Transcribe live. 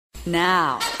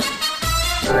now.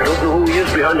 I don't know who he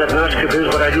is behind that mask of his,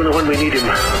 but I do know when we need him.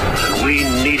 And we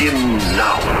need him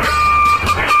now.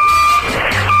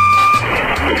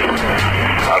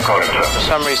 I'll call him, sir. For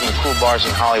some reason, the cool bars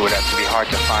in Hollywood have to be hard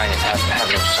to find and have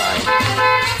no sign.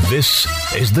 This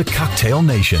is the Cocktail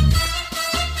Nation.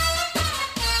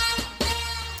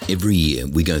 Every year,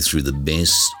 we go through the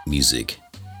best music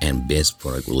and best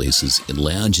product releases in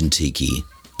lounge and tiki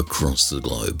across the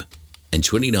globe. And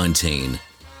 2019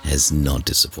 has not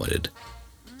disappointed.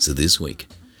 So this week,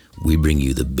 we bring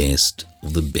you the best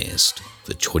of the best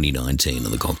for 2019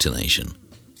 on the Cocktail Nation.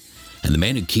 And the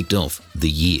man who kicked off the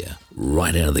year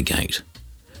right out of the gate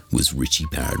was Richie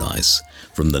Paradise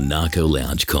from the Narco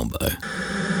Lounge combo.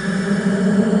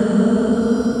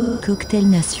 Cocktail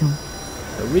Nation.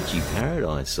 Richie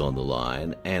Paradise on the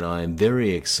line, and I'm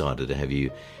very excited to have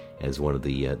you as one of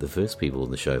the first people on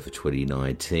the show for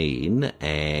 2019.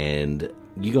 And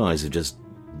you guys have just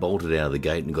bolted out of the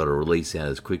gate and got a release out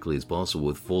as quickly as possible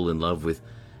with Fall in Love with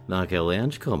Narco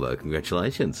Lounge combo.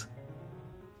 Congratulations.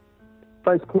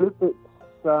 Thanks, Coop. It's,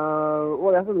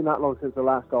 it hasn't been that long since the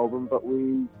last album, but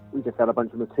we just had a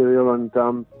bunch of material, and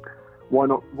why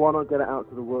not get it out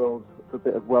to the world for a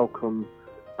bit of welcome,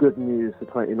 good news for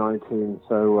 2019.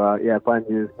 So, brand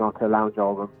new Narco Lounge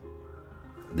album.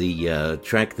 The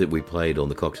track that we played on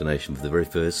the Cocktail Nation for the very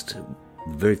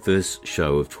first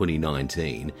show of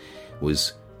 2019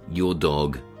 was Your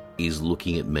Dog Is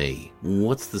Looking at Me.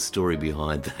 What's the story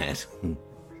behind that?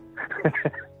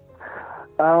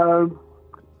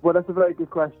 Well, that's a very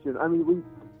good question. I mean,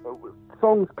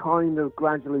 songs kind of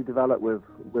gradually develop with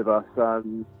us.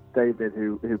 David,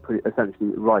 who essentially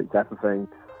writes everything,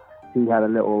 he had a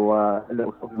little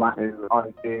sort of Latin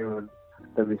idea, and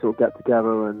then we sort of get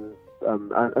together and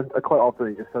quite often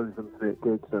he just sends them to me at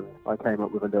gigs, and I came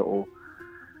up with a little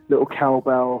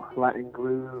cowbell Latin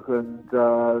groove, and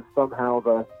somehow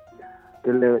the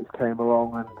lyrics came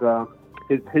along, and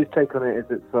his take on it is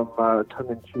it's some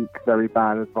tongue-in-cheek, very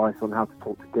bad advice on how to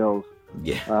talk to girls.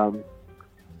 Yeah.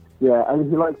 And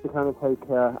he likes to kind of take,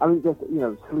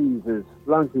 sleaze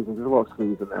lounge music, there's a lot of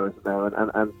sleaze in there, isn't there?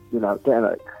 And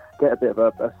get a bit of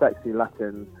a sexy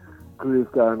Latin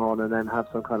groove going on, and then have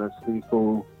some kind of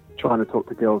sleazeball trying to talk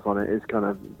to girls on it is kind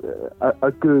of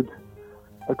a good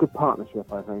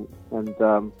partnership, I think. And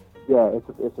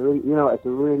it's a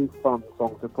really fun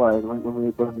song to play. And when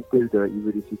we do it, you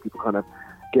really see people kind of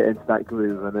get into that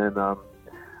groove, and then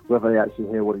whether they actually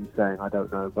hear what he's saying, I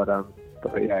don't know. But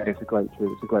it's a great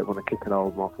tune. It's a great one to kick an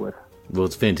album off with. Well,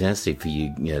 it's fantastic for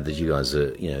you, that you guys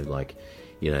are,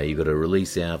 you've got a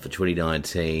release out for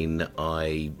 2019.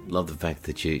 I love the fact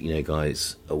that you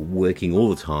guys are working all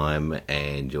the time,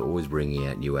 and you're always bringing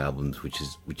out new albums, which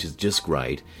is just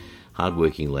great.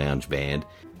 Hardworking lounge band.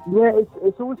 Yeah,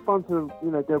 it's always fun to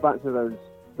go back to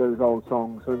those old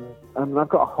songs, and I've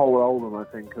got a whole album, I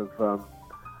think, of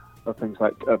things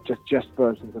like just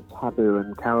versions of Taboo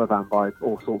and Caravan by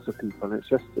all sorts of people, and it's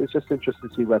just interesting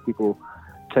to see where people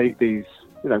take these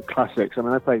classics. I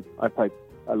mean, I play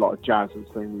a lot of jazz and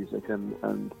swing music,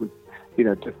 and with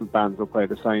different bands will play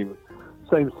the same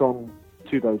song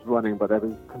 2 days running, but they're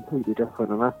completely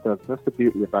different, and that's the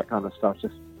beauty of that kind of stuff.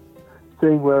 Just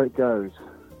seeing where it goes.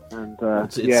 And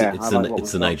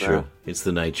it's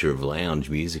the nature of lounge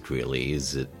music, really,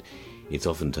 is that it's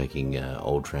often taking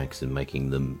old tracks and making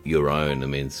them your own. I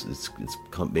mean, it's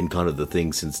been kind of the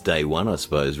thing since day one, I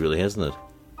suppose, really, hasn't it?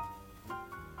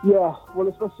 Yeah, well,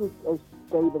 especially as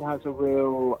David has a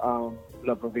real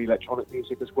love of electronic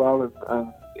music as well, and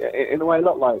in a way, a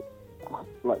lot like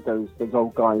those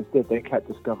old guys did. They kept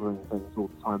discovering things all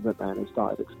the time, didn't they? And they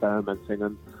started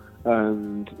experimenting,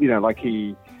 and like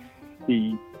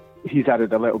he's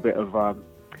added a little bit of,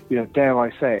 dare I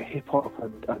say it, hip-hop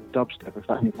and dubstep, if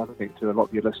that means anything to a lot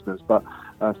of your listeners, but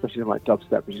especially like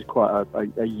dubstep, which is quite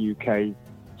a UK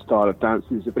style of dance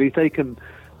music. But he's taken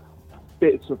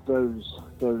bits of those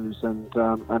and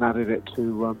added it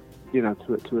to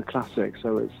a classic.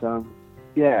 So it's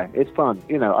fun.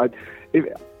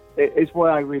 It's why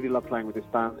I really love playing with this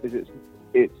band. Is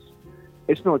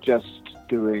it's not just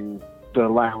doing the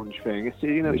lounge thing.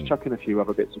 It's chucking a few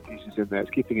other bits and pieces in there.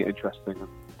 It's keeping it interesting,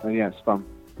 and it's fun.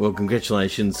 Well,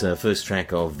 congratulations. First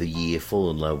track of the year, Fall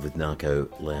in Love with Narco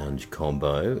Lounge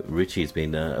combo. Richie, it's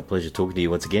been a pleasure talking to you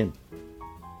once again.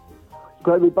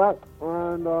 Great to be back,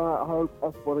 and I hope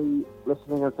everybody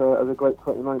listening has a great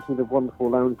 2019 of wonderful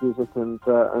lounge music and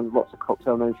lots of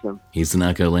Cocktail Nation. Here's the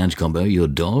Narco Lounge combo. Your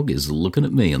Dog Is Looking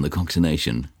at Me on the Cocktail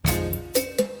Nation.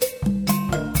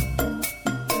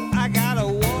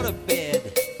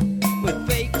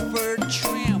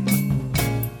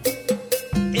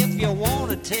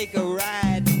 Take a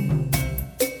ride.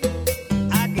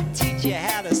 teach you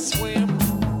how to swim.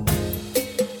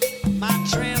 My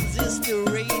transistor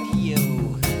radio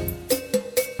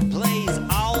plays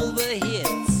all the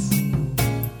hits.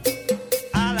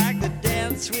 I like to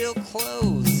dance real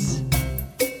close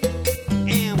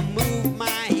and move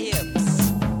my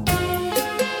hips.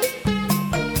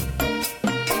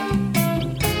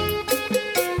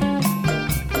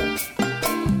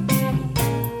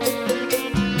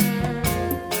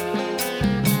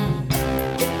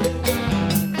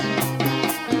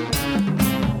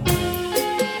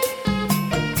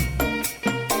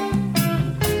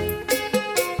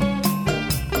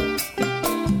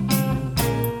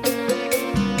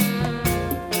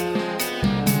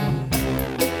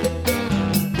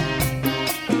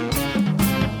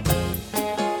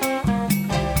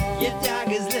 Your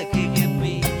dog is looking at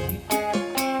me.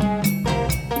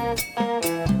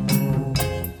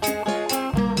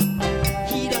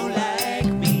 He don't like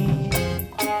me.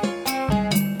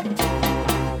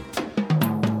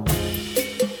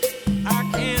 I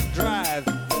can't drive,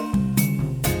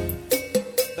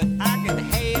 but I can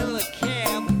hail a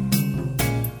cab.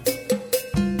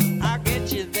 I'll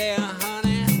get you there,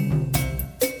 honey.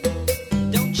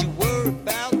 Don't you worry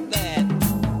about that.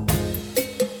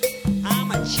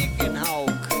 I'm a chicken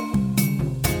hawk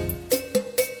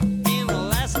in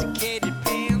elasticated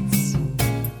pants.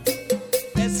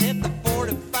 Let's hit the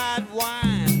fortified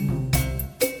wine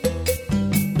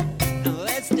and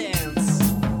let's dance.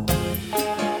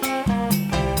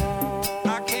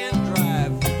 I can't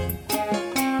drive.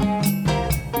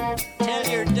 Tell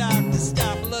your dog to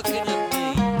stop looking at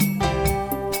me.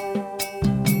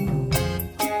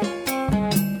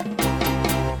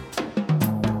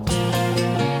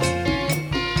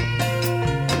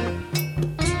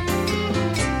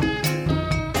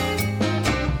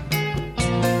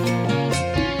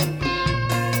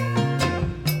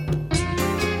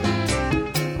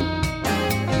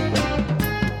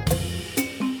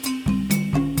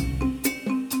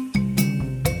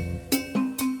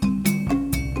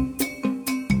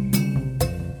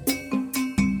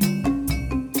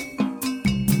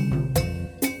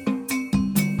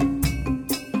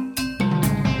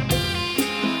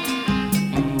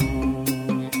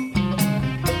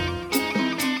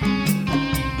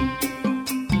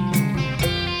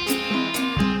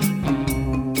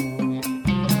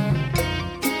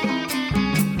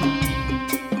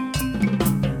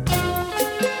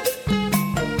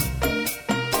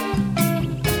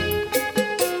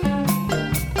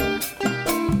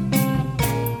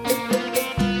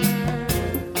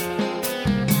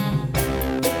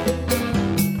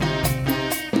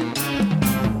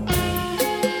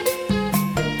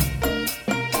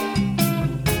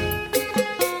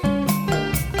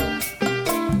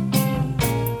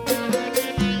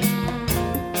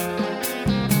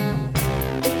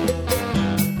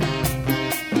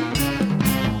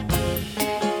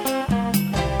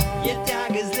 Your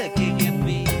dog is looking at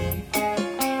me.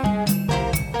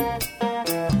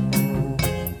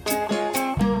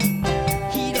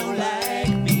 He don't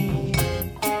like me.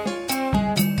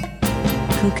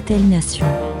 Cocktail Nation.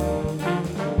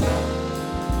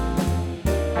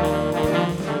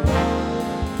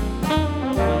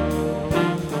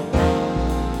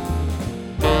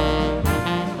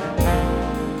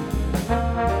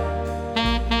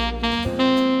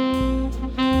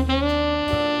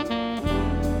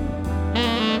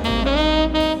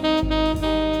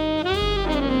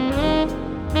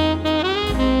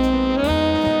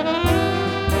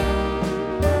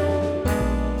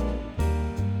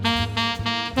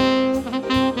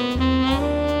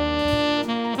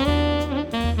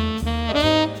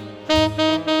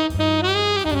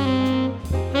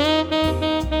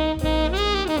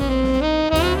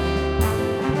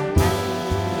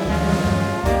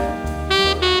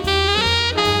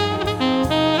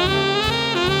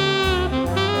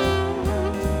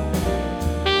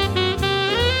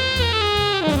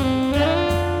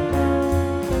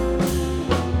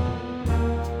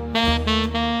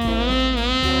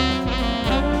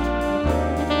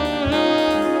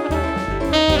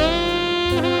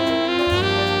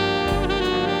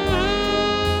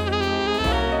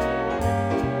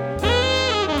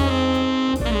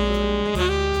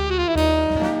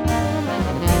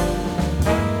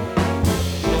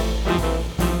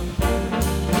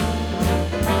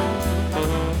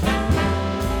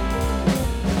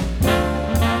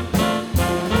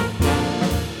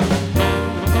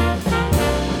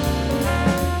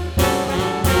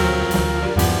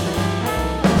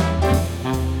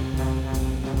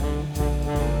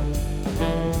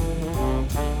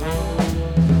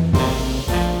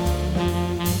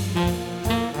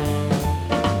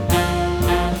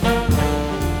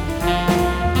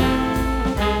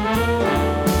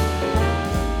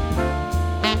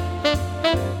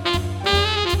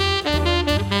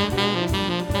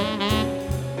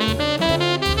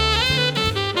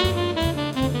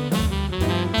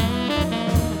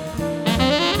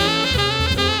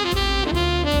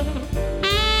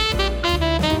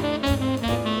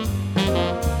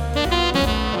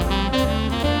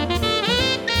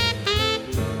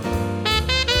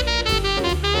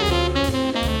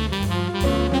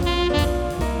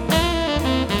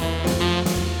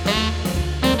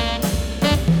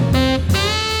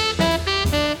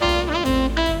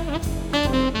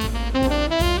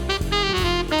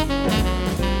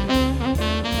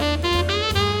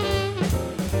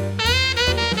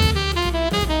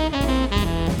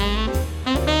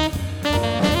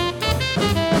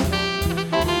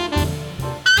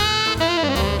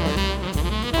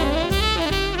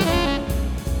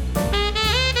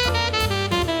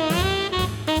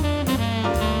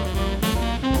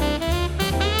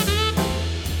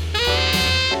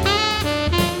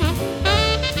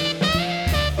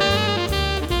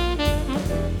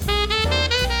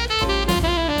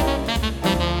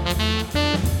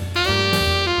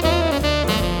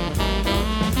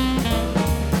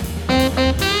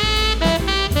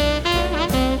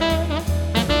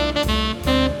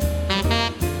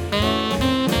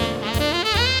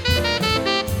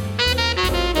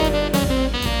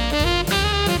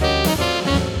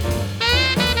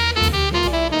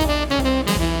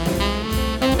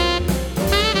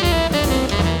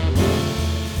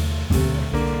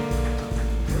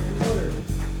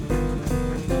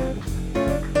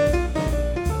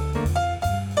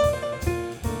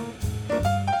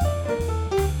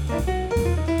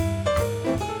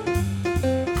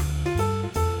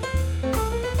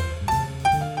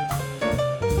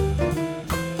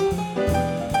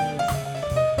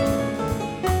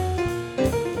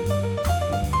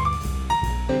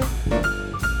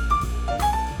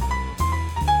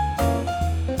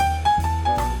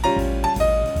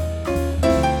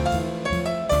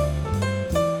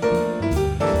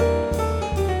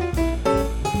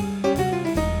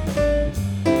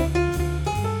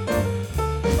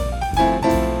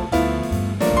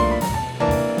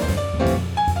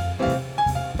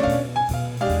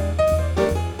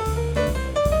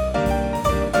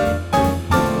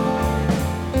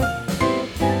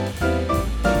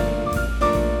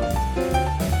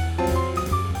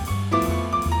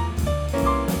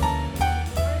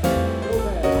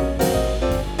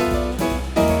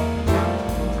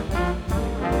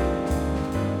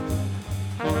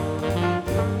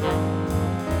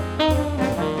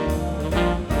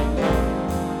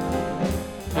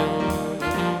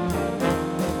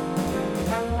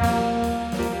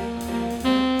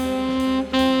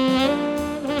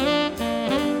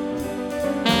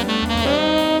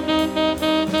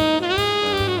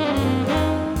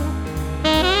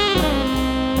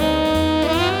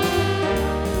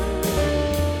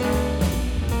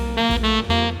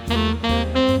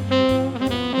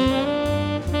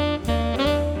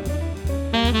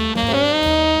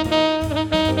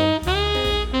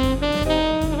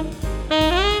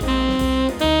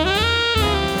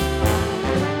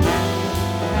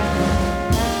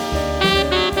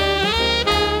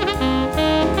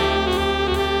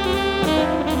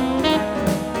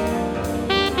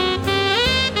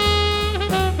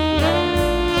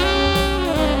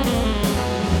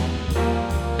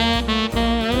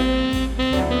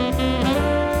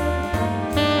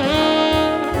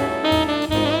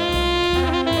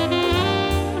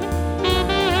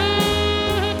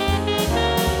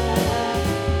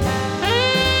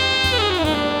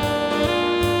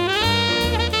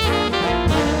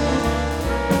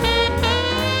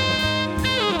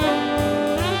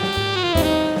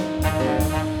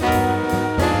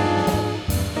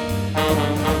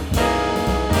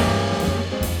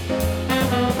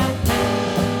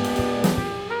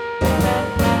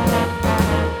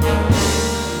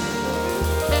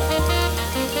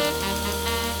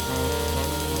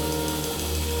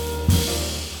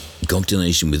 Cocktail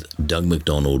Nation with Doug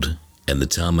McDonald and the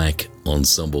Tarmac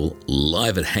Ensemble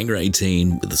live at Hangar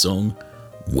 18 with the song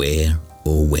Where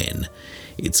or When.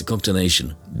 It's the Cocktail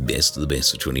Nation Best of the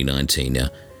Best for 2019. Now,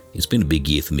 it's been a big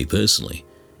year for me personally.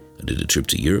 I did a trip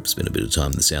to Europe, spent a bit of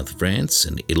time in the south of France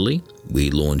and Italy. We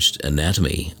launched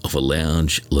Anatomy of a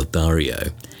Lounge Lothario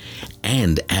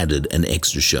and added an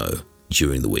extra show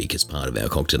during the week as part of our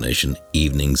Cocktail Nation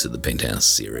Evenings at the Penthouse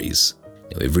series.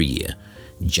 Now, every year,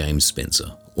 James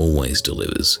Spencer always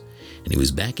delivers, and he was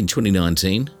back in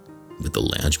 2019 with the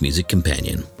Lounge Music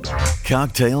Companion.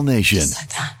 Cocktail Nation.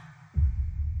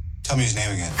 Tell me his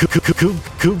name again.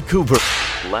 Coop Cooper.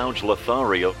 Lounge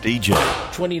Lothario DJ.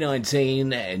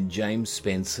 2019, and James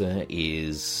Spencer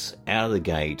is out of the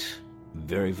gate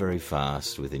very, very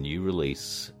fast with a new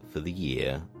release for the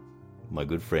year. My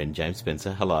good friend James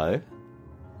Spencer, hello.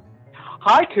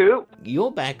 Hi, Coop.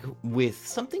 You're back with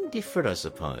something different, I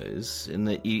suppose, in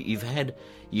that you've had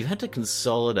to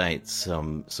consolidate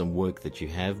some work that you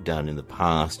have done in the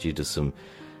past due to some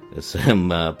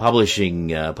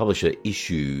publisher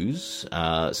issues.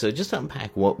 So just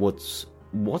unpack what's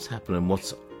happened and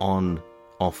what's on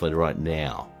offer right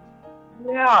now.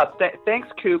 Yeah, thanks,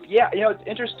 Coop. Yeah, it's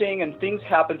interesting, and things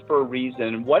happen for a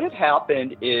reason. What had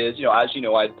happened is, as you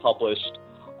know, I'd published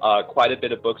quite a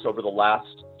bit of books over the last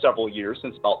several years,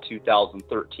 since about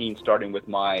 2013, starting with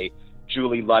my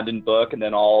Julie London book, and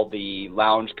then all the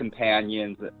Lounge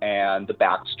Companions and the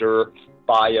Baxter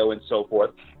bio and so forth.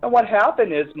 And what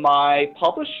happened is my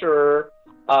publisher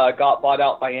got bought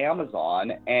out by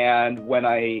Amazon, and when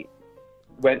I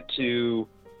went to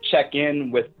check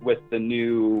in with the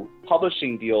new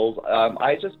publishing deals,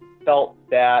 I just felt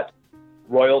that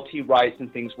royalty rights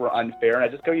and things were unfair, and I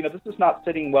just go, this is not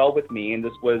sitting well with me, and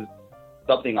this was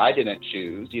something I didn't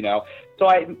choose, So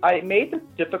I made the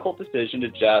difficult decision to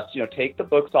just, take the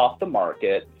books off the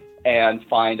market and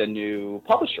find a new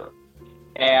publisher.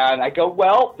 And I go,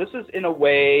 well, this is in a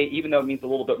way, even though it means a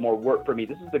little bit more work for me,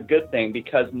 this is a good thing,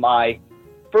 because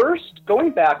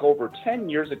going back over 10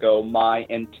 years ago, my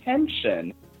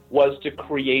intention was to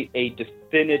create a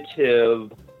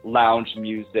definitive lounge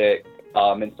music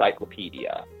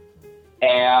encyclopedia.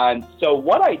 And so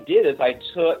what I did is I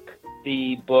took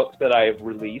the books that I've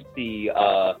released, the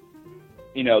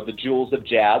Jewels of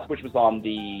Jazz, which was on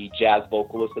the jazz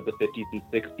vocalists of the 50s and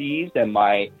 60s, and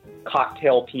my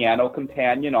Cocktail Piano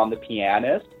Companion on the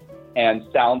pianist, and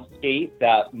Soundscape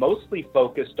that mostly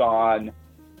focused on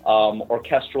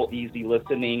orchestral easy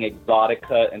listening,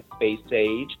 Exotica, and Space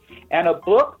Age, and a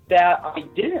book that I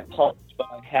didn't publish but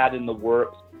I had in the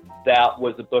works that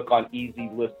was a book on easy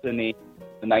listening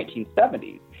in the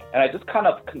 1970s. And I just kind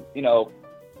of,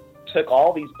 took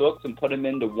all these books and put them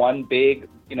into one big,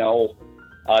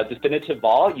 definitive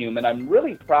volume, and I'm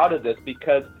really proud of this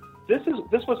because this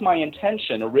was my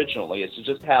intention originally, is to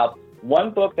just have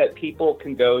one book that people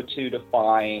can go to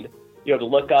find, to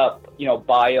look up,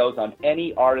 bios on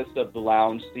any artist of the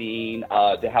lounge scene,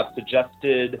 to have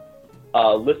suggested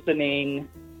listening,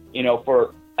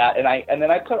 and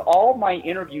then I put all my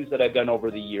interviews that I've done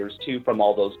over the years too from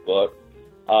all those books,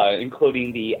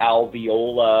 including the Al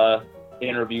Viola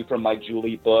interview from my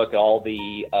Julie book, all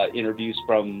the interviews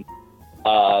from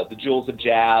the Jewels of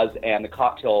Jazz and the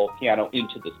Cocktail Piano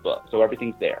into this book. So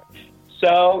everything's there.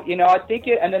 So, I think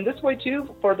and then this way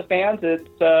too, for the fans, it's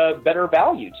better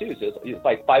value too. So it's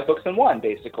like 5 books in one,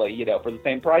 basically, for the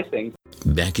same pricing.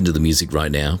 Back into the music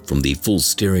right now from the full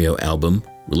stereo album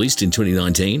released in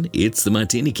 2019. It's the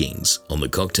Martini Kings on the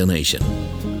Cocktail Nation.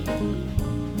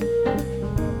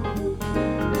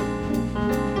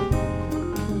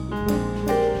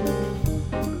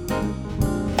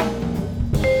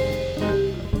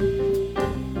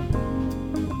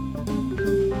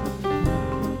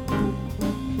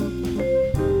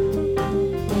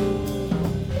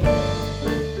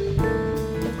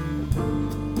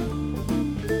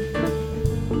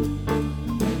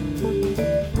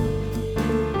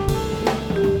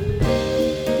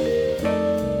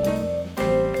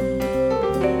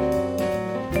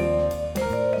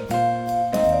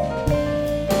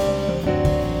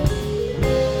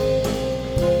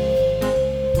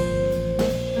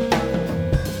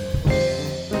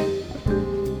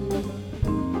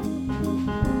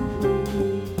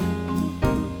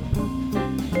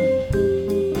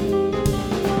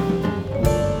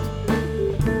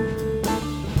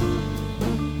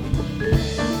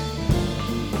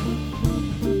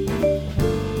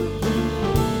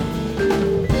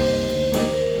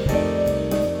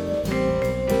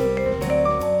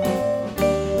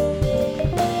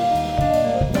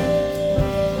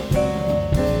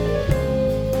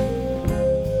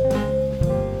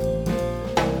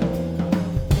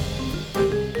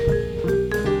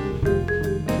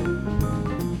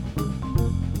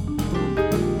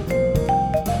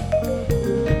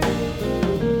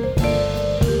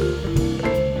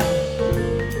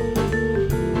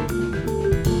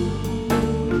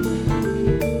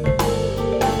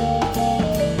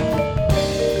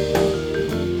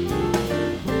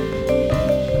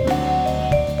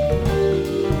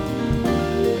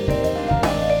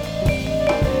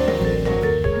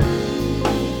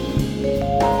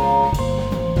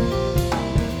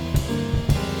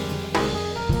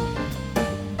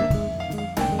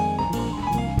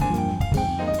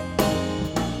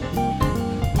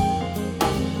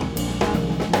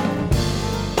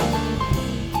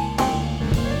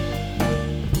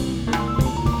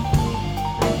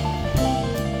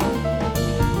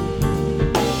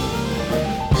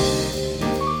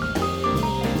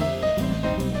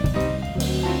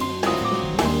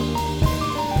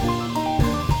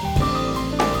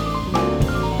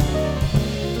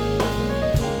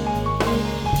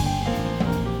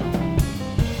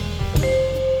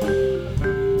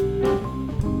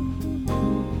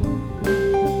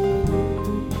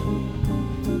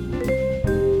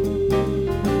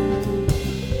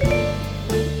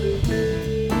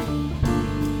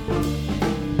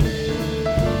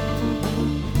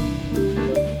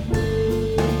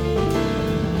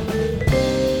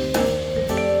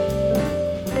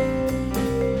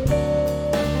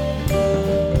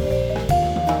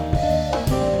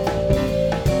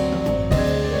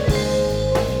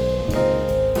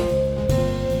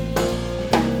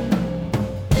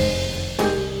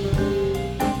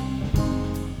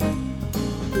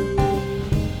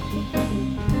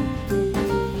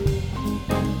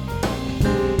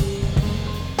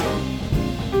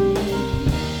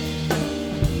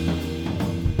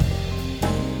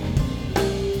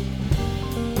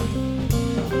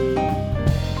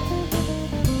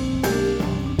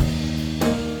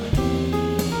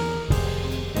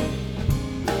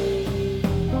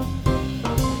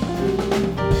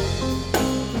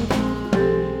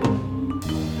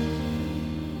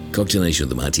 Cocktail Nation of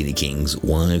the Martini Kings,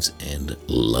 Wives and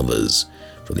Lovers,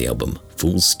 from the album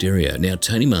Full Stereo. Now,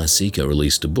 Tony Marsico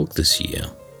released a book this year.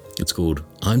 It's called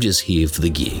I'm Just Here for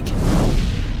the Gig.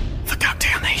 The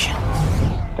Cocktail Nation.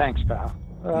 Thanks, pal.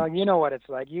 You know what it's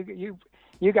like. You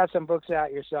got some books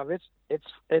out yourself.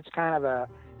 It's kind of a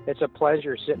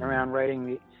pleasure sitting around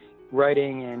writing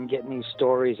and getting these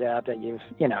stories out that you've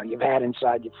had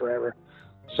inside you forever.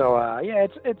 So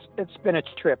it's been a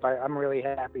trip. I'm really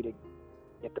happy to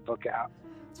get the book out.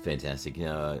 It's fantastic.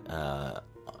 I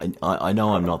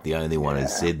know I'm not the only one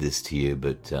who's said this to you,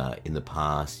 but in the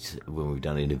past, when we've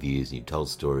done interviews and you've told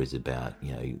stories about,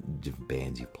 different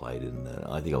bands you've played in,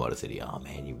 I think I might have said to you, oh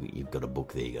man, you've got a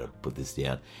book there, you've got to put this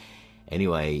down.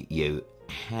 Anyway, you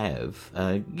have.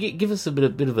 Give us a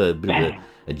bit of a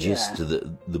gist to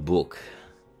the book.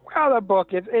 Well, the book,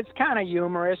 it's kind of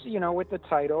humorous, with the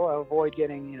title, avoid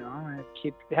getting,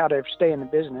 how to stay in the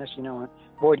business,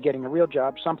 avoid getting a real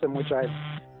job, something which I've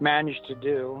managed to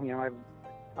do.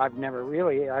 I've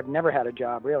never had a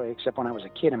job really, except when I was a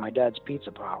kid in my dad's pizza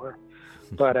parlor.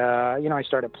 But, I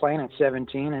started playing at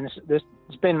 17 and this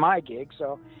has been my gig.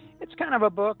 So it's kind of a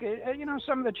book.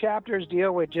 Some of the chapters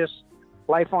deal with just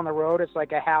life on the road. It's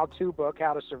like a how-to book,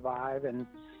 how to survive. And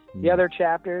the other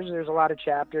chapters, there's a lot of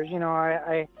chapters,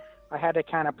 I had to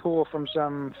kind of pull from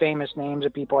some famous names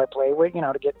of people I play with,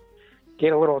 to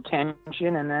get a little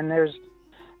attention. And then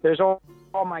there's all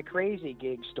my crazy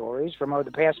gig stories from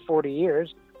the past 40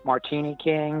 years, Martini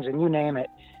Kings, and you name it.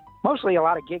 Mostly a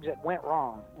lot of gigs that went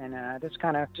wrong, and that's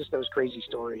kind of just those crazy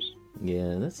stories.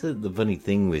 Yeah, that's the funny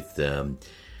thing with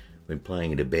when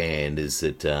playing in a band is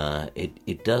that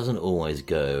it doesn't always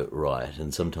go right,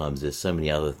 and sometimes there's so many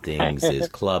other things. There's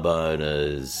club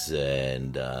owners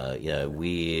and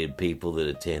weird people that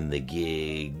attend the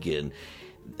gig, and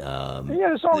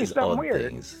there's always something weird.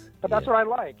 Things. But that's what I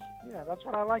like. Yeah, that's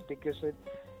what I like, because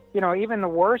even the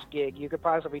worst gig you could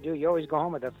possibly do, you always go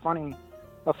home with a funny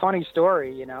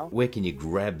story. Where can you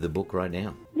grab the book right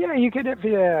now? Yeah, you could.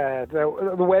 The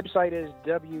website is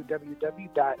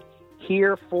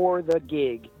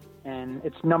www.hereforthegig, and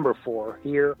it's number 4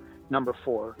 here, number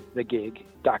 4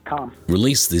 thegig.com.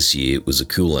 Released this year was a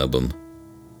cool album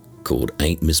called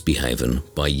Ain't Misbehavin'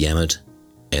 by Yamet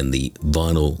and the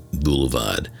Vinyl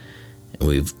Boulevard. And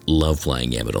we've loved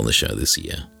playing Yamet on the show this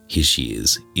year. Here she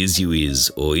is You Is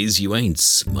or Is You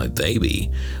Ain't's My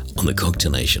Baby on the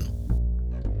Cocktail Nation.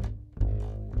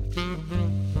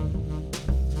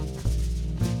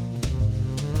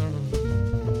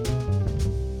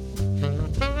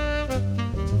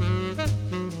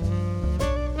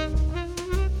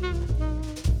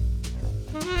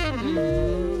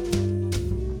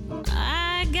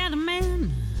 I got a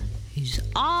man, he's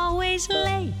always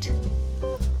late.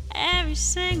 Every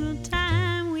single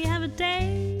time we have a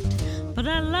date, but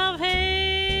I love him.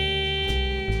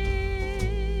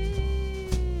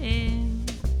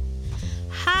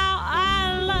 How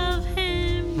I love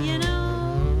him,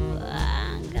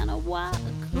 I'm gonna walk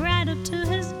right up to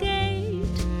his gate.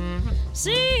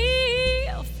 See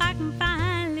if I can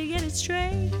finally get it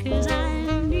straight, 'cause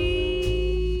I need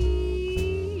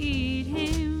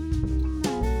him.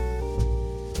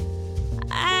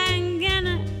 I'm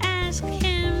gonna ask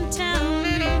him, tell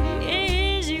me,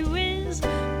 is you is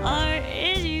or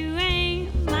is you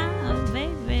ain't my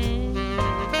baby?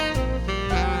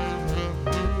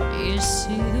 You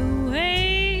see the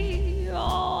way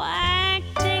you're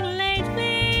acting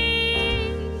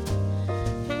lately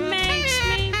makes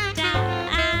me doubt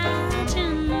I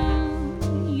can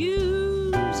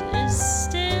use as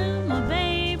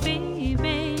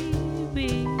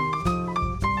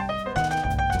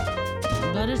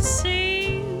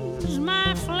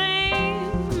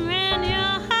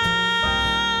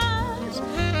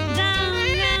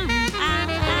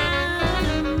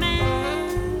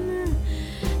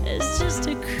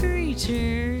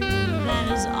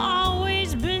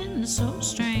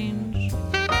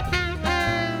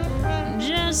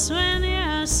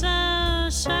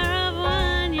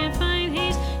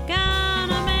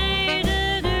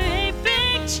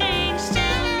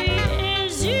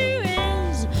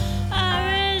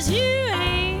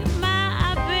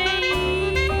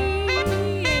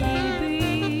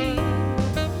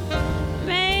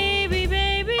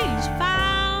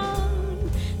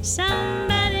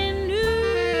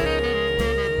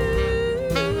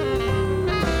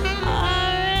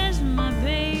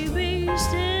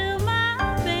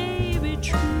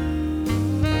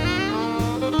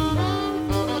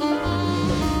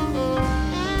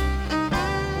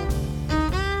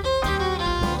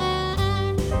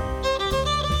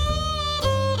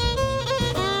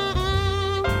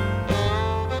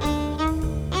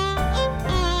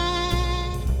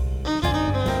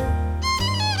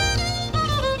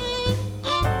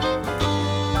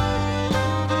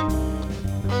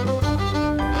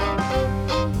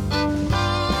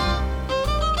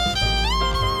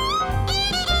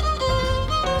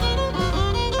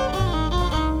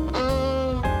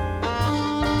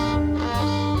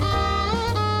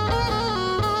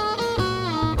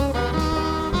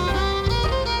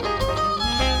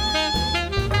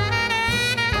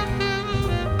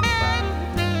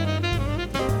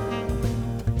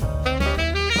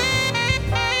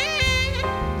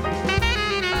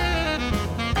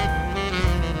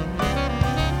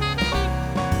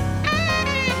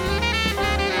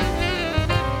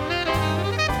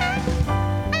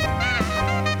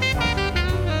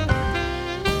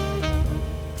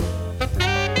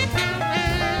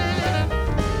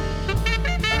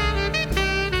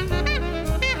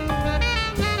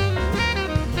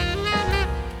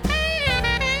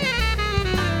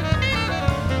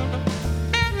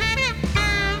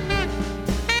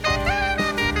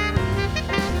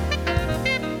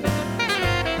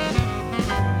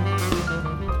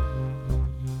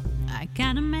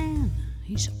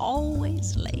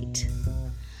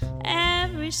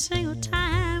single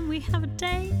time we have a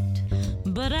date,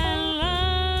 but I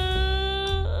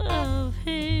love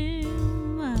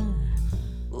him.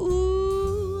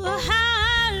 Ooh, how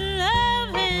I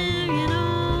love him, you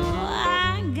know.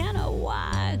 I'm gonna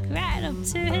walk right up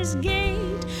to his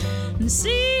gate and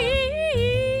see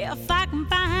if I can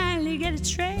finally get a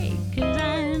tray, 'cause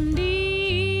I need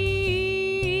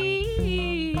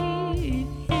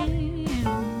him.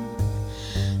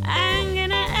 I'm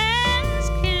gonna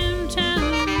ask him, tell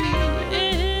me,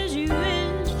 is you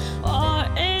is or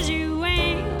is you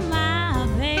ain't my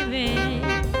baby?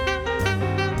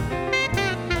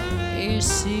 You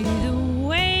see the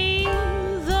way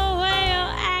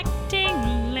you're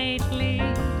acting lately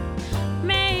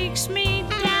makes me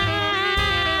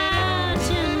doubt,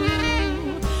 you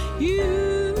know.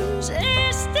 You is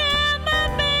still my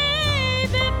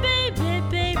baby, baby,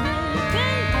 baby,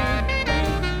 baby,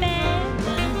 baby.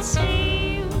 But it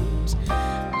seems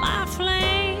my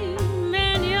flame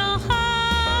in your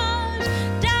heart's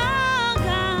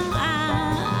doggone.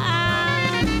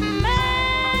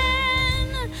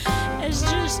 Man is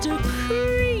just a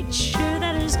creature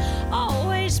that has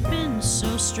always been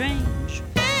so strange.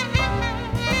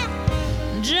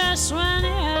 Just when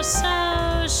you're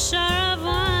so sure of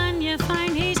one, you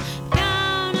find he's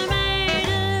gonna make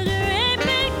a great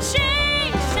big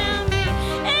change. Tell me,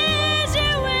 is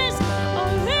you with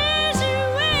or is you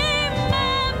with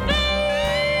my baby?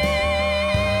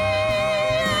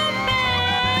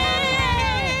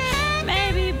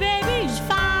 Maybe baby's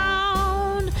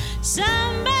found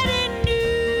somebody new,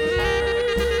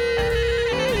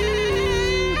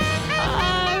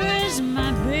 or is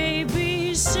my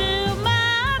baby still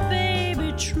my baby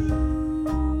true?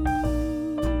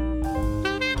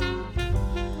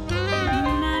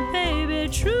 My baby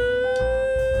true.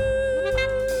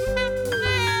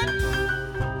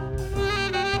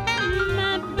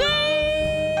 My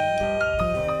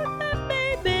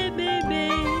baby, baby.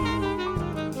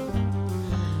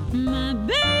 My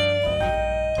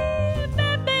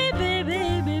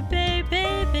baby, baby,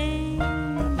 baby,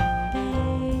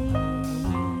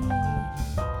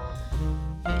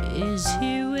 is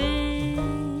he with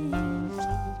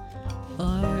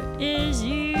or is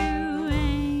you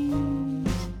ain't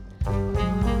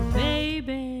my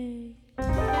baby?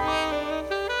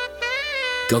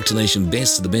 Cocktail Nation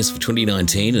Best of the Best for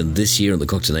 2019, and this year on the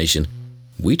Cocktail Nation,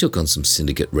 we took on some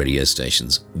syndicate radio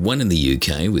stations. One in the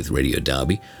UK with Radio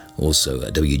Derby, also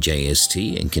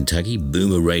WJST in Kentucky,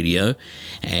 Boomer Radio,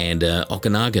 and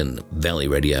Okanagan Valley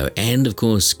Radio, and of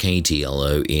course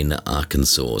KTLO in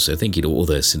Arkansas. So thank you to all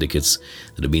those syndicates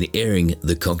that have been airing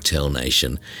the Cocktail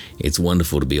Nation. It's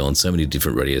wonderful to be on so many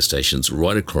different radio stations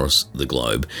right across the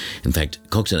globe. In fact,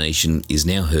 Cocktail Nation is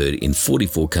now heard in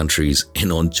 44 countries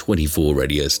and on 24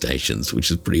 radio stations, which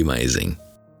is pretty amazing.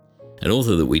 An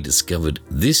author that we discovered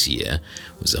this year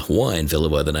was a Hawaiian fellow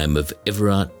by the name of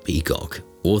Everard Peacock,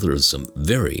 author of some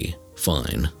very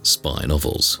fine spy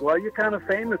novels. Well, you're kind of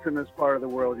famous in this part of the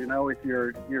world, you know, with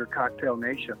your Cocktail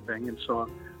Nation thing, and so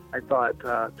I thought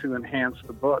to enhance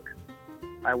the book,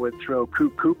 I would throw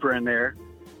Coop Cooper in there.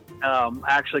 I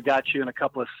actually got you in a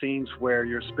couple of scenes where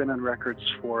you're spinning records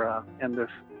for in this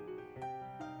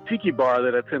tiki bar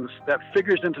that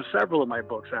figures into several of my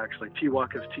books, actually,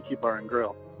 Tiwaka's Tiki Bar and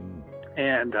Grill.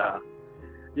 And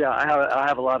yeah, I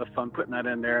have a lot of fun putting that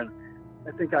in there. And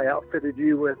I think I outfitted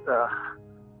you with a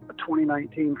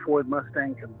 2019 Ford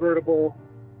Mustang convertible,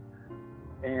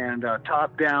 and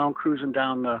top down, cruising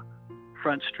down the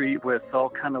front street with all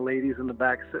kind of ladies in the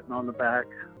back sitting on the back.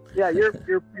 Yeah, you're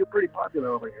pretty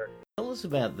popular over here. Tell us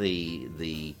about the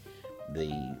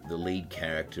lead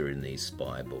character in these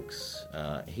spy books.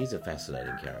 He's a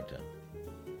fascinating character.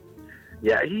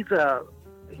 Yeah, he's a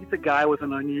guy with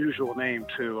an unusual name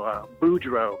too,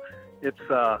 Boudreaux. It's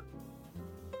a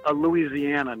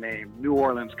Louisiana name, New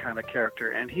Orleans kind of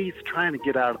character, and he's trying to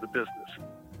get out of the business.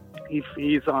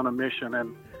 He's on a mission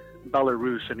in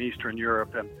Belarus in Eastern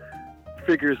Europe, and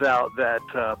figures out that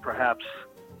perhaps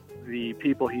the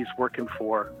people he's working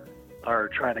for are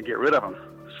trying to get rid of him.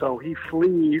 So he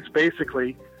flees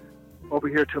basically over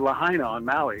here to Lahaina on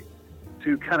Maui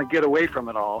to kind of get away from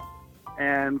it all,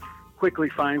 and quickly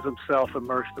finds himself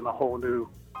immersed in a whole new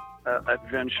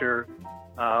adventure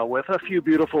with a few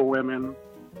beautiful women,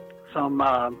 some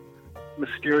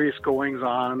mysterious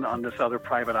goings-on this other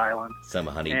private island. Some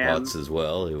honeypots as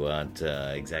well, who aren't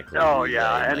exactly... Oh,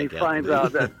 yeah, and he finds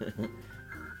out that...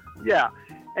 Yeah,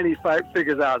 and he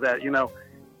figures out that, you know,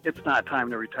 it's not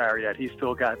time to retire yet. He's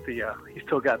still got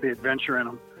the adventure in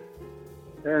him.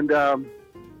 And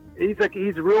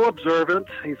he's real observant.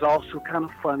 He's also kind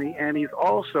of funny, and he's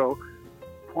also,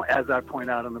 as I point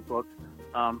out in the book,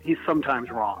 he's sometimes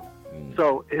wrong.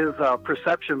 So his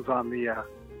perceptions on the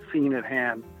scene at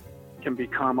hand can be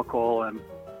comical and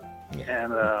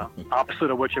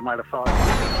opposite of what you might have thought.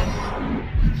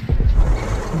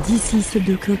 D'ici c'est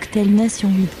de Cocktail Nation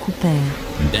with Cooper.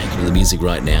 Back into the music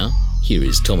right now. Here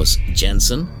is Thomas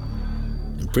Jansen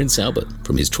and Prince Albert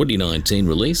from his 2019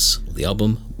 release of the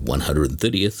album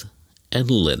 130th and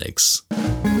Lennox.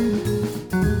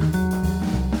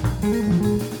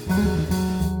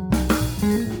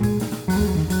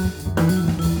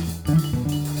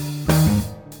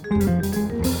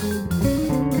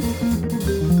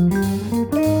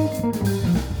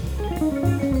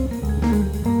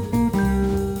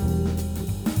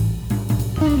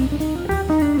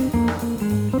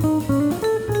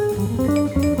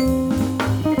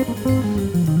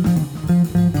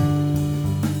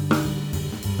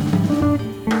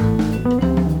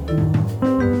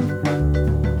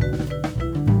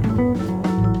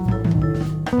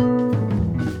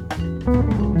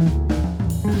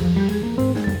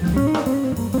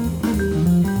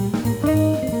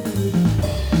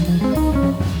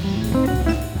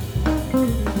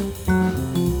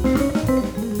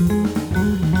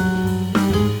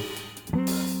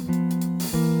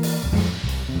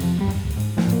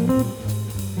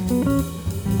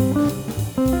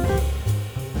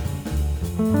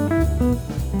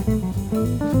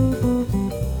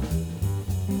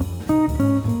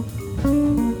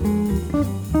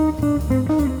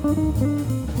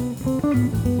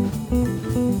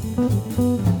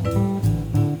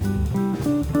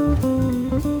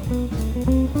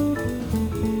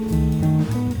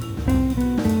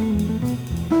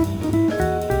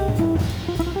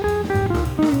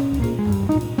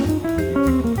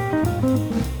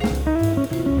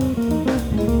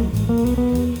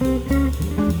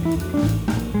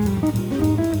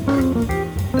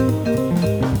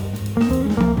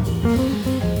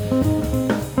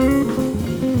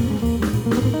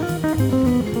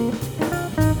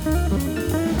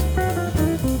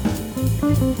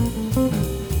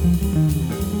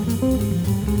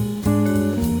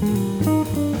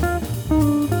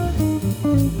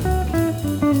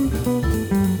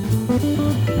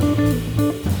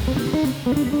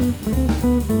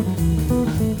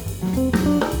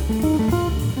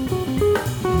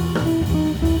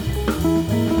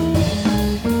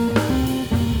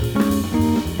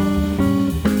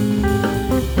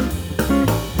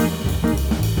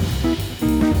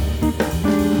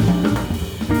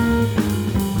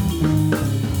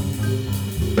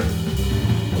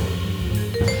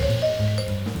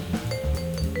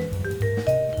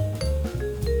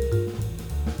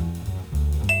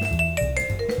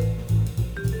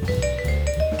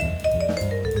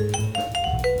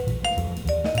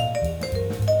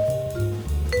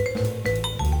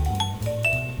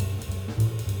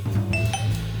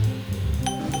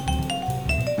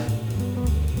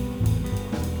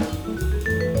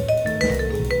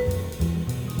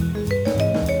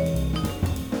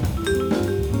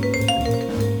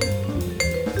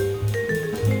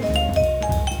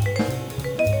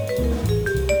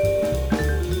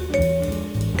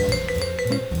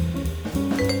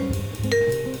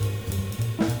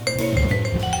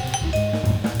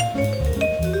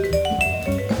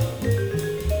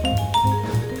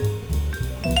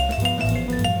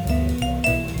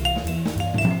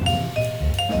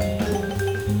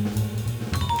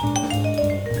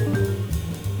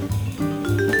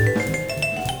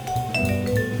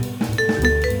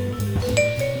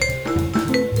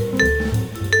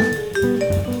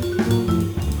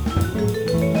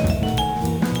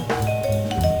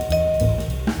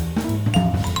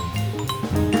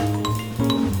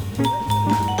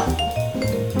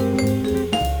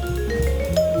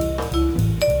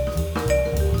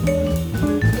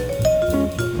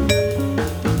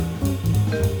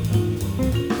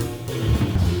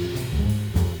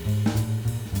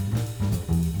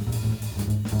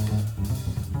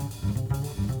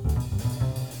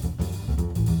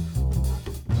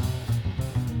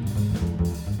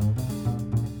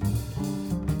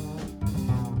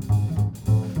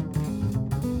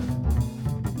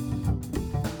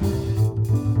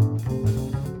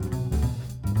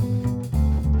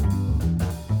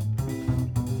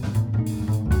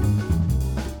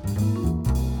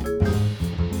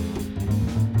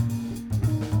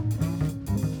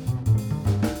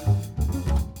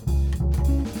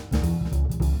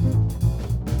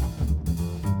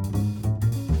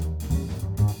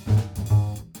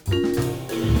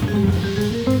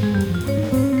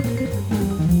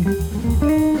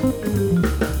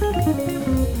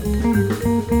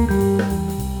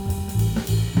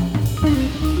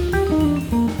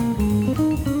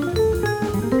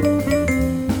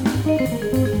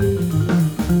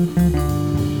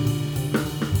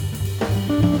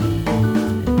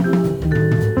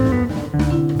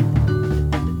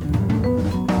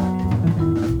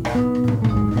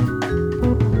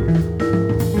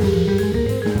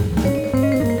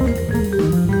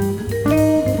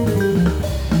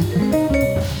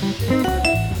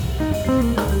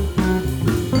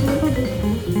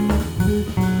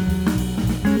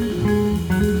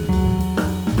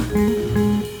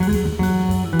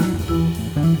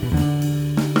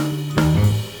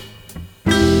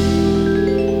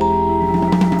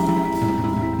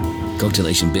 Cocktail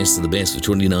Nation Best of the Best for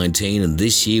 2019, and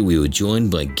this year we were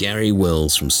joined by Gary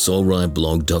Wells from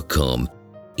soulrideblog.com.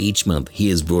 Each month he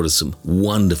has brought us some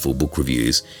wonderful book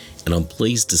reviews, and I'm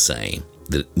pleased to say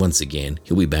that once again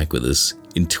he'll be back with us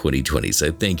in 2020.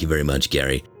 So thank you very much,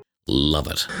 Gary. Love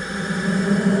it.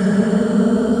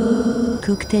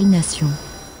 Cocktail Nation.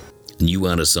 A new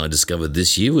artist I discovered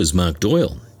this year was Mark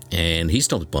Doyle, and he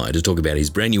stopped by to talk about his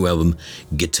brand new album,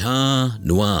 Guitar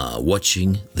Noir,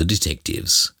 Watching the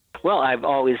Detectives. Well, I've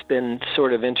always been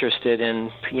sort of interested in,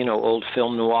 old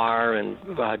film noir and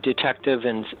detective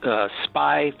and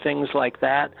spy, things like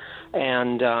that,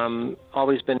 and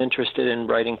always been interested in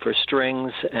writing for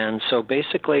strings. And so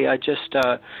basically I just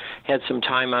had some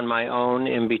time on my own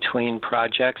in between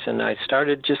projects, and I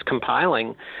started just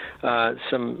compiling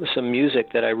some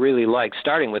music that I really like,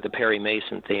 starting with the Perry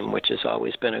Mason theme, which has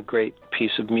always been a great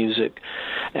piece of music.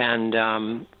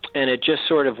 And it just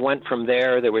sort of went from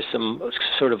there. There was some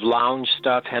sort of lounge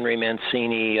stuff, Henry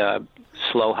Mancini,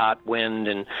 Slow Hot Wind,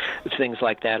 and things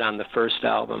like that on the first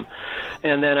album.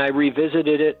 And then I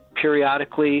revisited it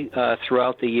periodically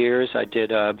throughout the years. I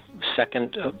did a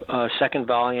second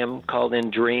volume called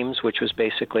In Dreams, which was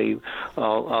basically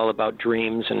all about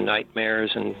dreams and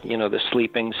nightmares and, the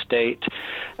sleeping state.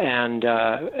 And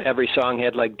every song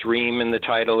had like dream in the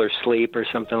title or sleep or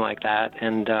something like that.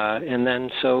 And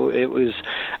then so it was,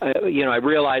 I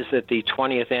realized that the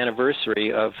 20th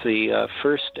anniversary of the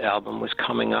first album was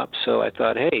coming up. So I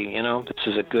thought, hey, this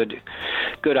is a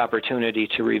good opportunity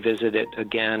to revisit it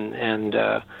again, and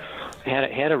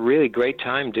had a really great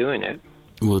time doing it.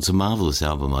 Well, it's a marvellous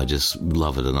album. I just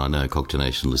love it, and I know Cocktail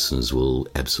Nation listeners will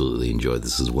absolutely enjoy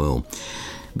this as well.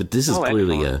 But this is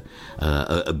clearly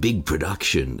a big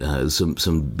production,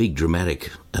 some big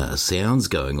dramatic sounds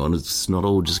going on. It's not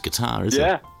all just guitar, is it?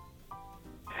 Yeah.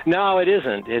 No, it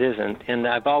isn't. It isn't. And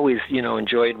I've always,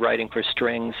 enjoyed writing for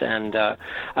strings, and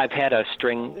I've had a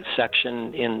string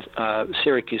section in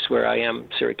Syracuse, where I am,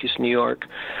 Syracuse, New York.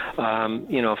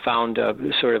 Found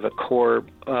sort of a core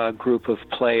group of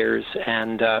players,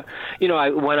 and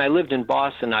when I lived in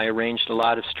Boston, I arranged a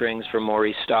lot of strings for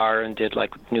Maurice Starr and did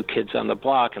like New Kids on the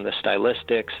Block and the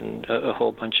Stylistics and a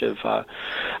whole bunch of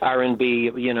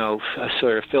R&B,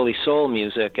 sort of Philly soul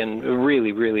music, and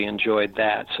really, really enjoyed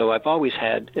that. So I've always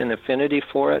had an affinity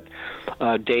for it,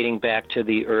 dating back to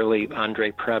the early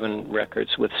Andre Previn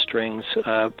records with strings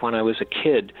when I was a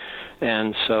kid.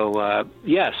 And so,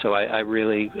 so I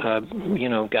really,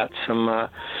 got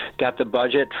the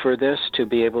budget for this to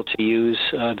be able to use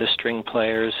the string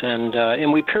players,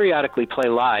 and we periodically play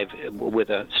live with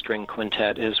a string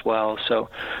quintet as well. So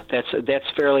that's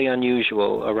fairly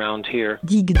unusual around here.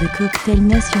 Digue de Cocktail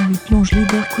Nation lui plonge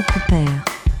leader coup de père.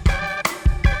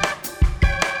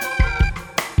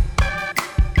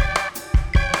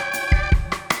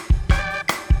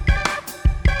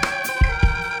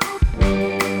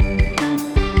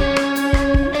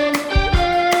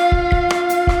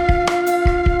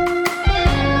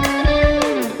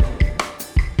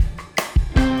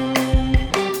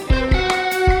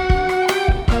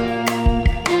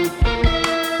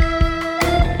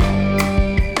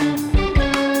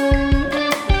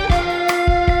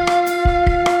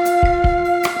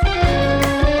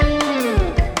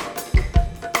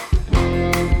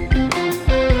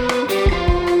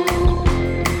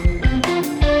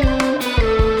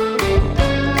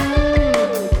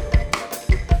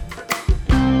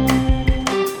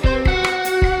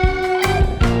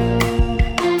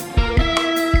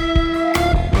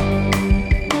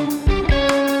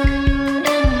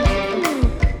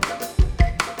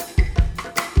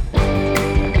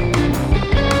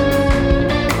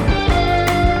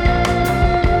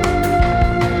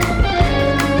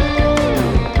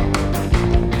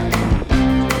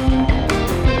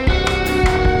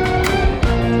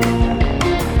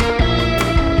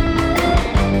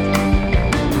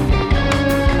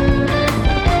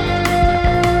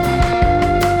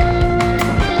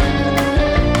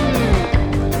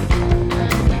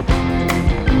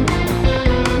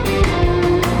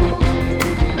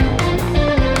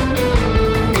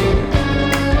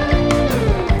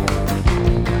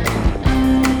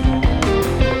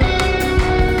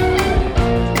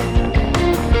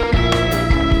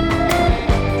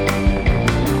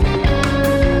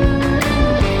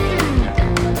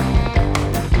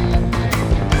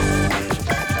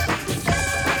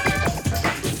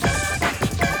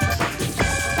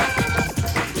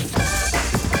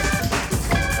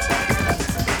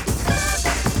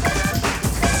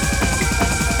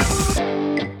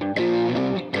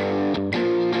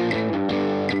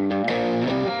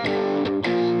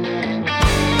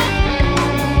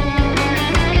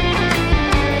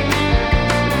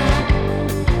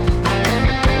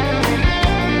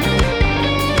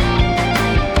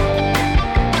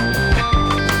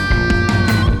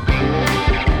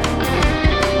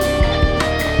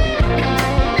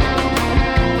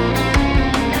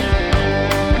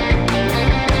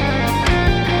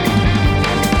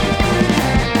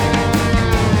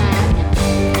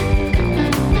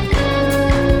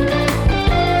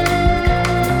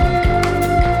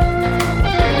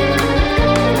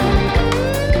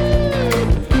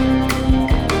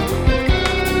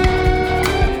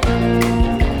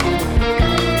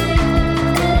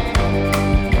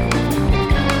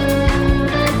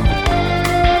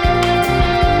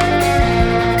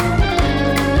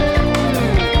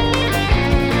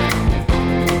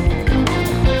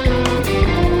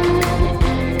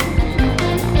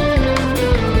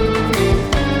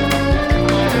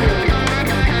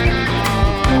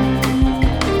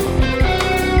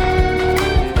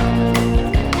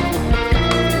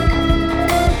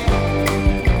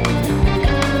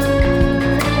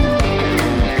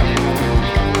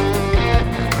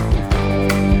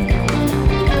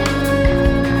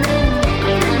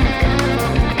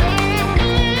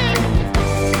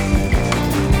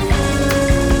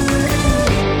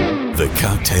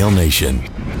 Cocktail Nation.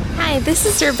 Hi, this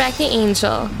is Rebecca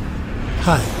Angel.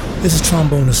 Hi, this is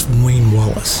trombonist Wayne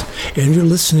Wallace, and you're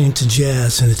listening to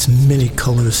jazz in its many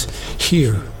colors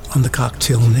here on the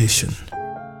Cocktail Nation.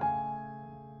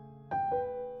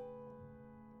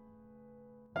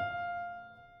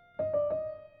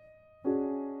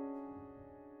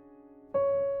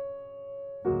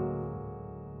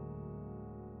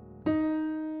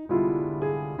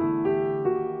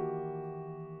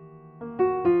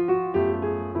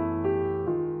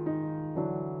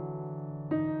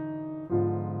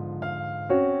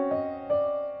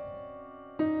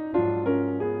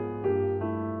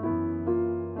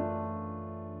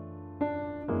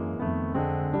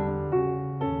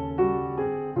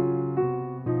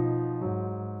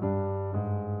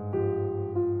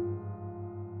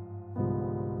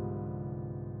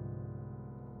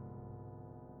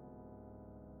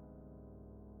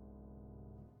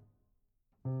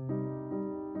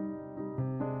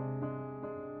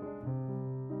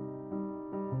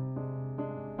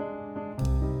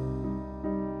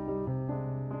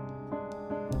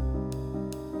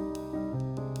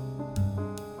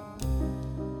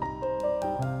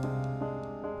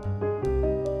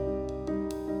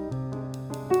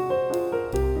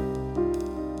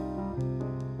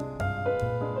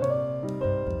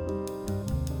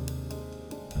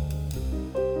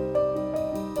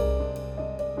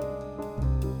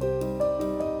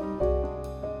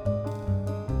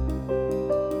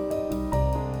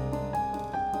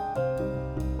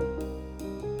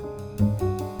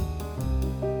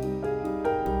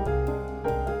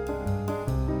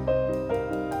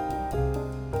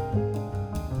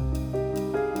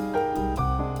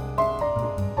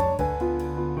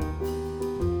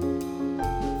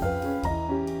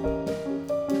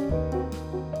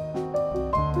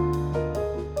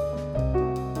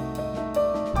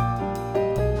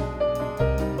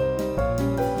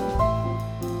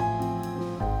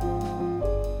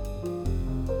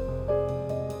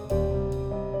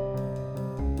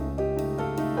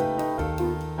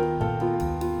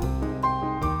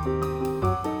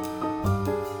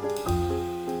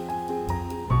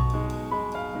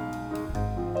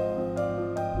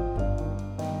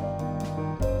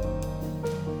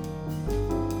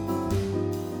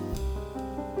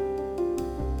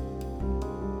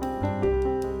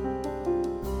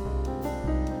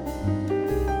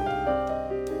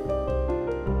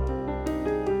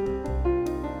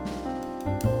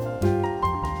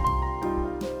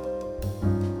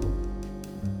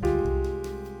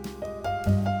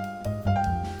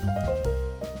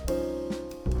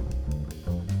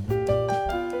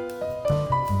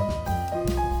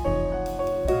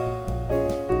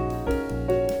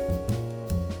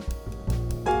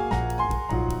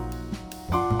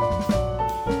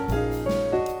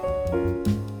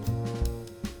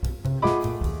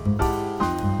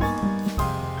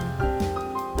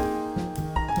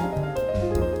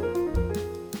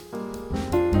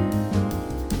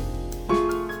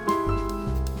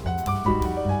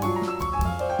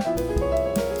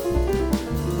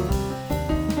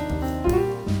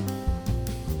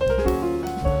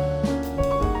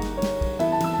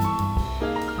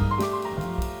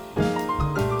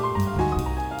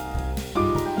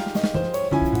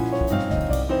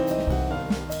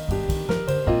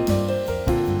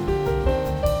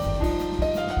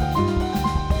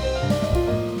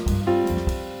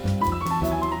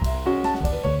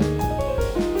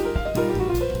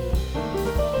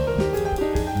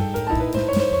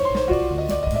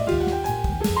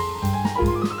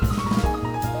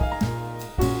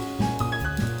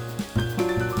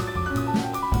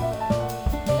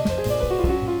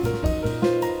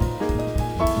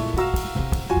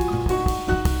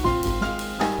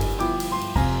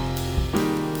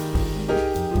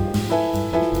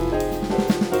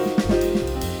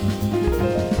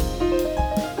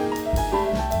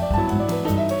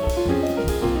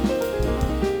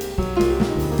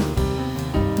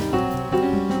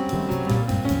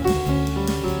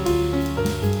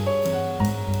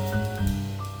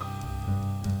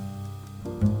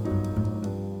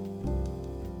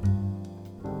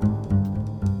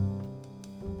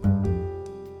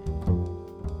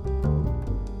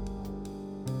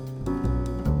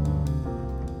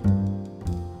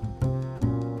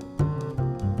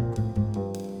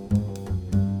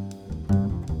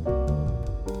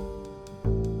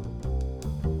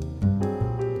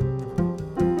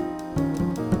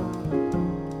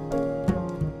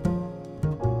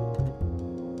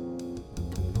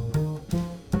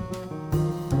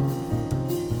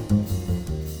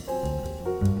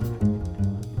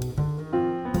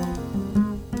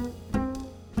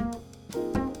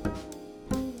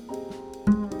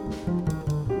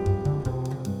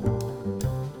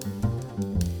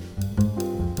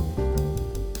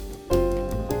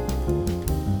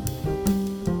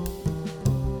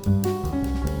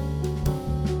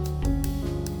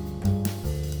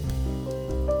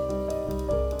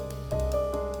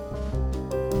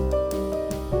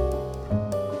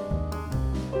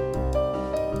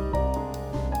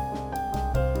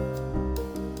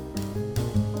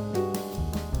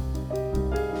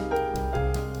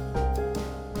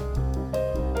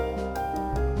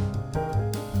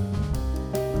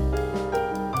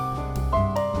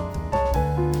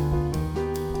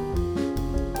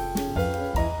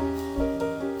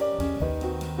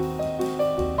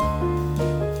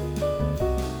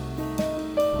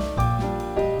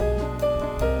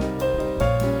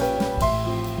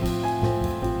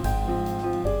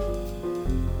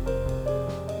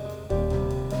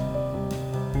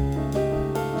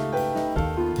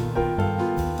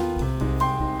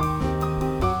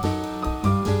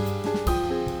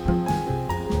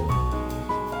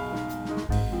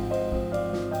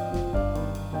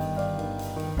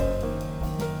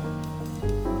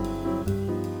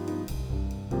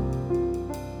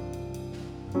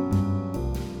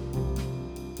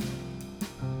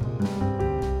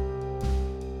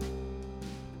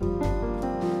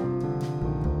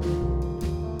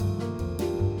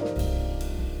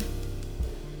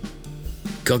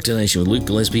 Cocktail Nation with Luke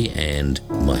Gillespie and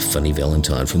My Funny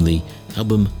Valentine from the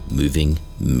album Moving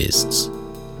Mists.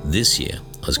 This year,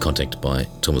 I was contacted by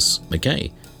Thomas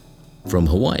McKay from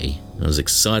Hawaii. I was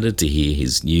excited to hear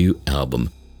his new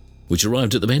album, which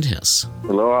arrived at the Bandhouse.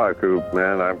 Aloha, Coop,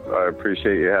 man. I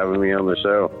appreciate you having me on the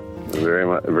show. Very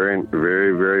much, very,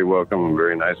 very, very welcome.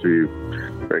 Very nice of you.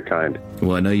 Very kind.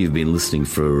 Well, I know you've been listening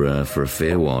for a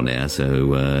fair while now,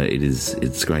 so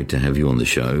it's great to have you on the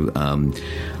show.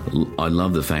 I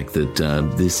love the fact that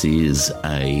this is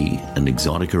an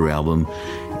Exotica album.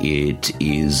 It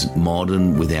is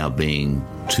modern without being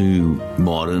too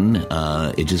modern.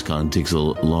 It just kind of ticks a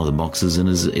lot of the boxes and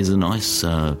is a nice,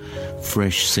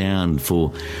 fresh sound for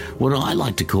what I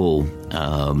like to call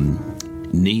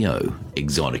Neo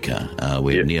Exotica.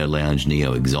 We have Neo Lounge,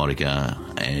 Neo Exotica,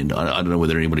 and I don't know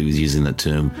whether anybody was using that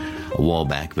term a while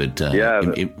back, but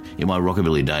in my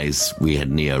rockabilly days, we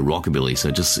had Neo Rockabilly, so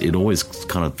it always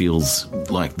kind of feels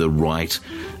like the right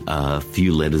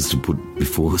few letters to put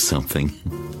before something.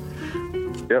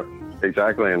 Yep,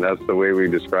 exactly, and that's the way we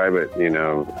describe it. You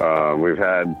know, we've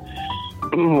had,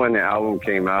 when the album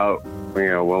came out, you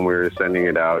know, when we were sending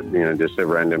it out, you know, just to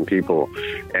random people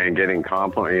and getting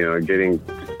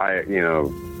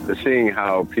seeing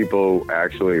how people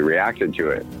actually reacted to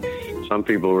it. Some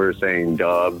people were saying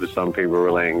dub, some people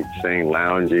were saying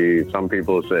loungy, some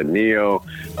people said neo.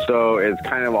 So it's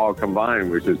kind of all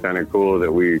combined, which is kind of cool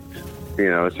that we, you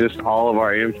know, it's just all of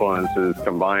our influences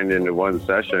combined into one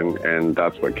session, and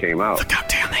that's what came out. The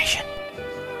Cocktail Nation.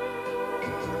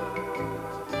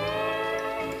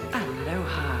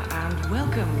 Aloha, and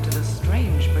welcome to the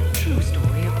strange but true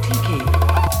story of Tiki.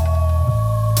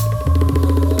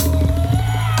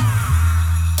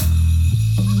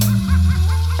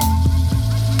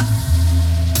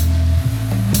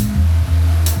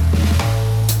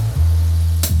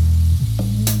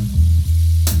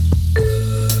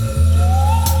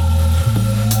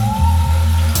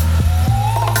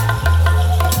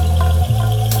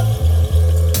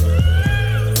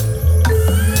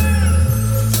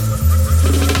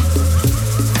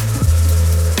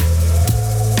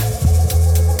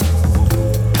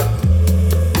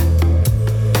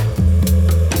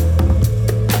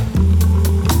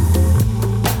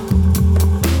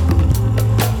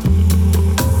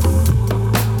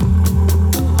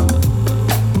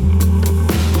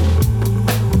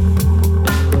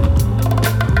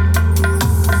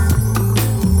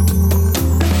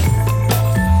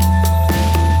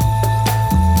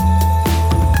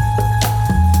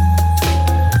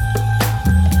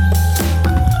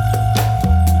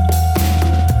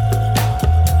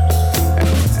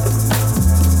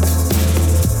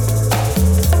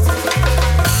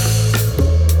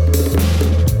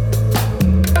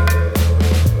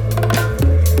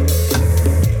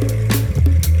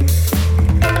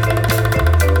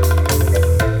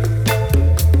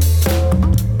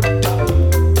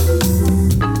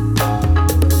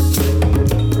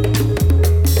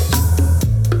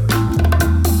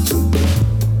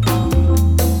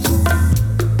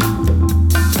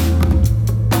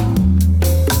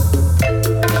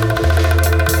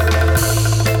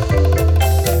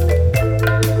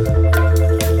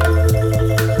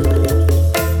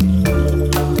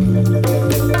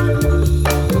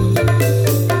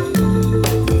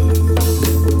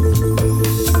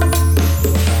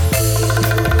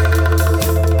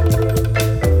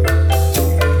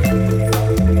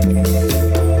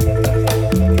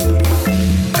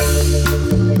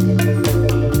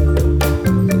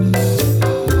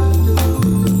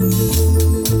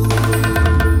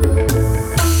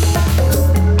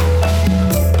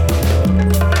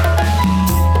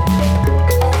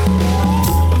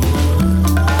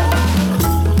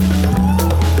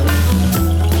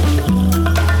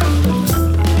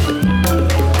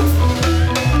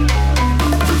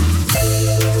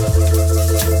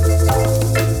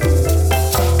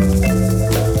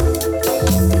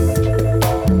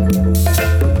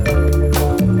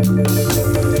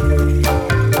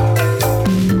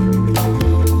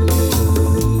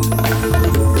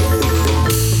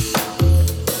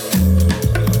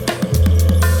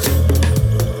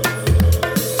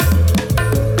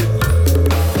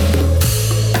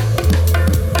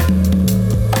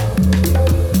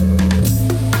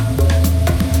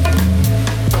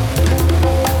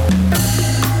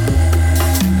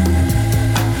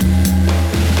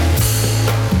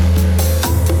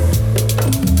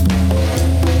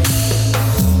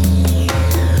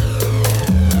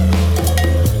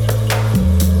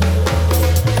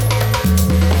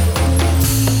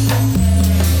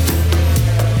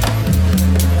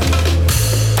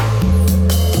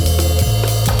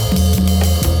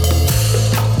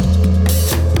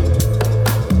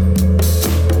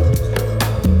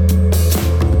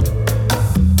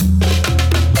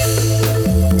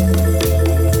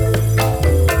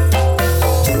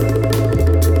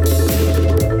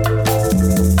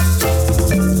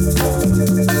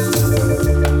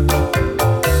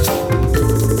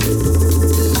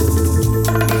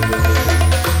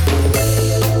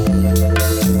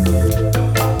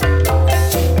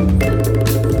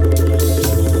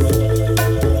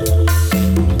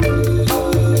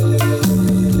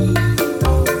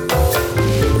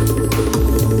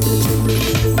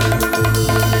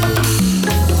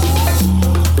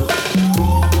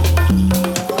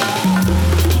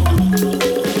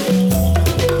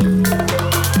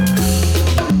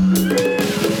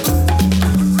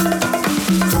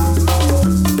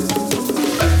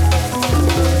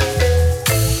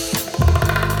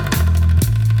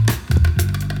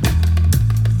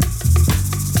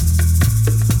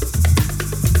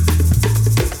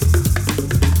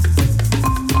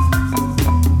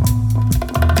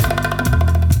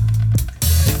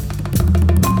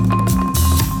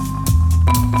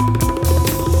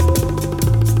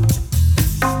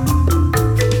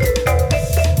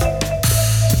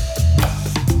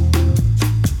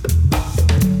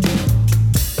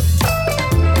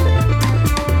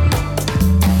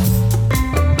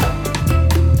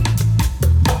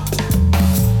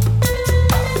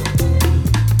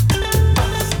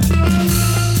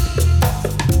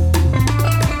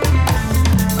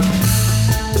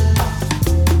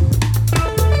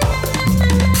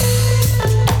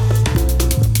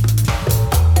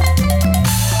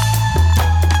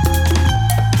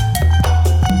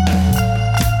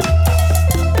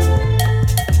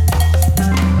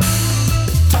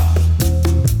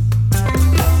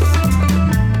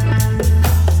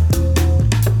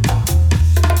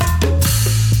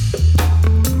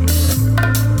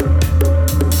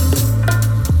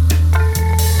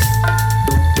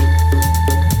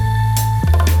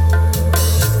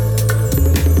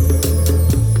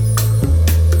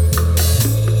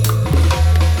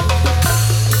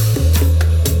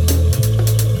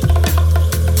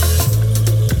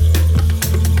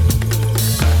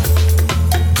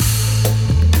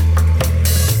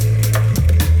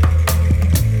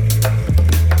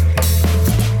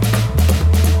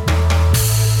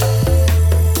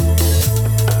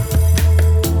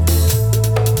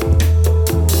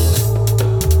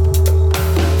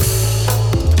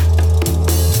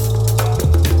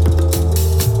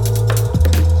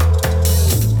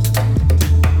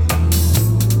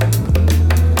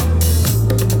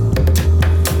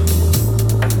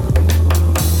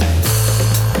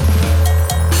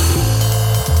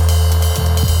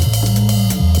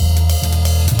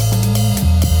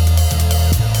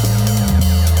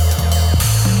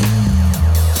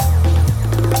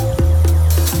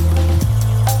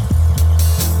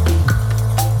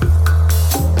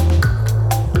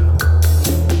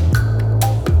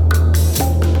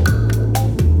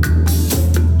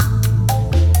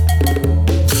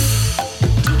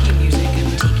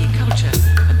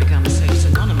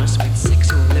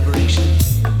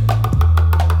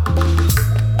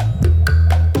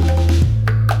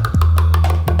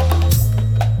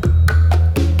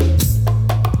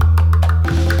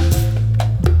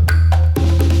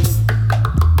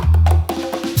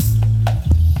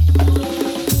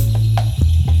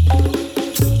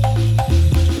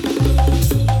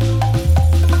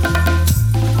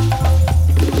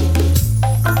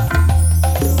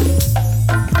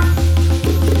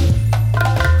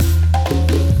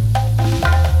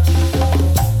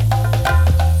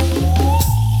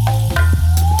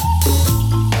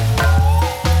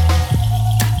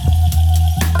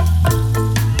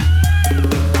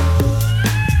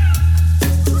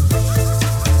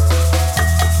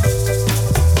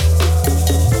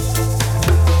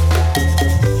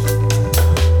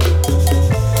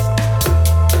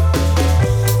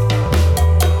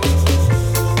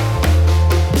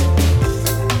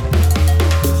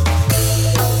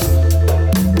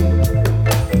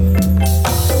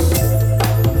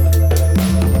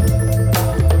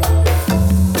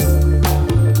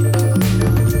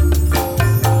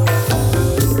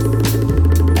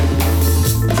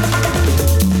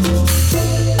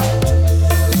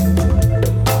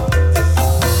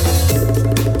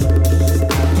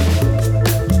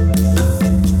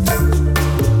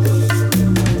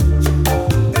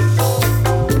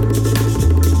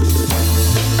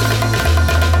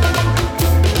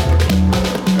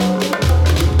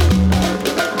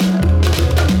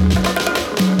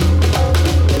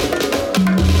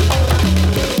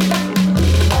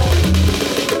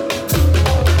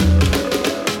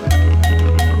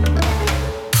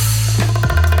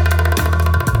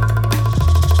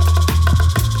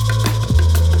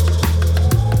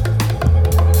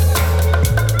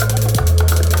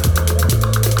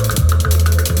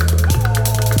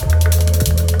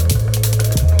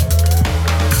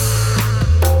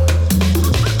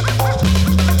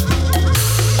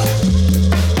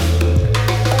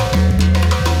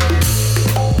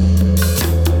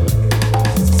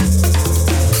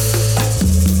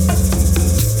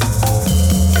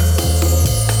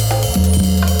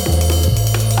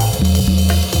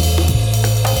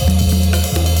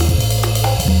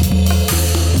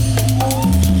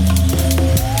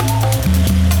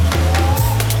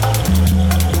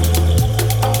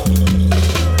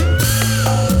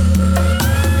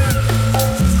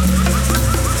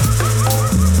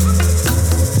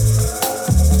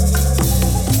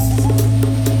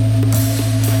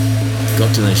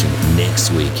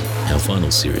 next week, our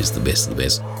final series, The Best of the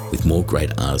Best, with more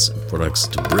great artists and products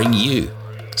to bring you.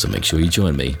 So make sure you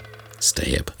join me.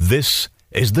 Stay up. This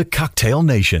is the Cocktail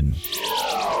Nation.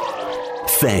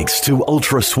 Thanks to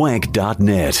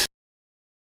ultraswank.net.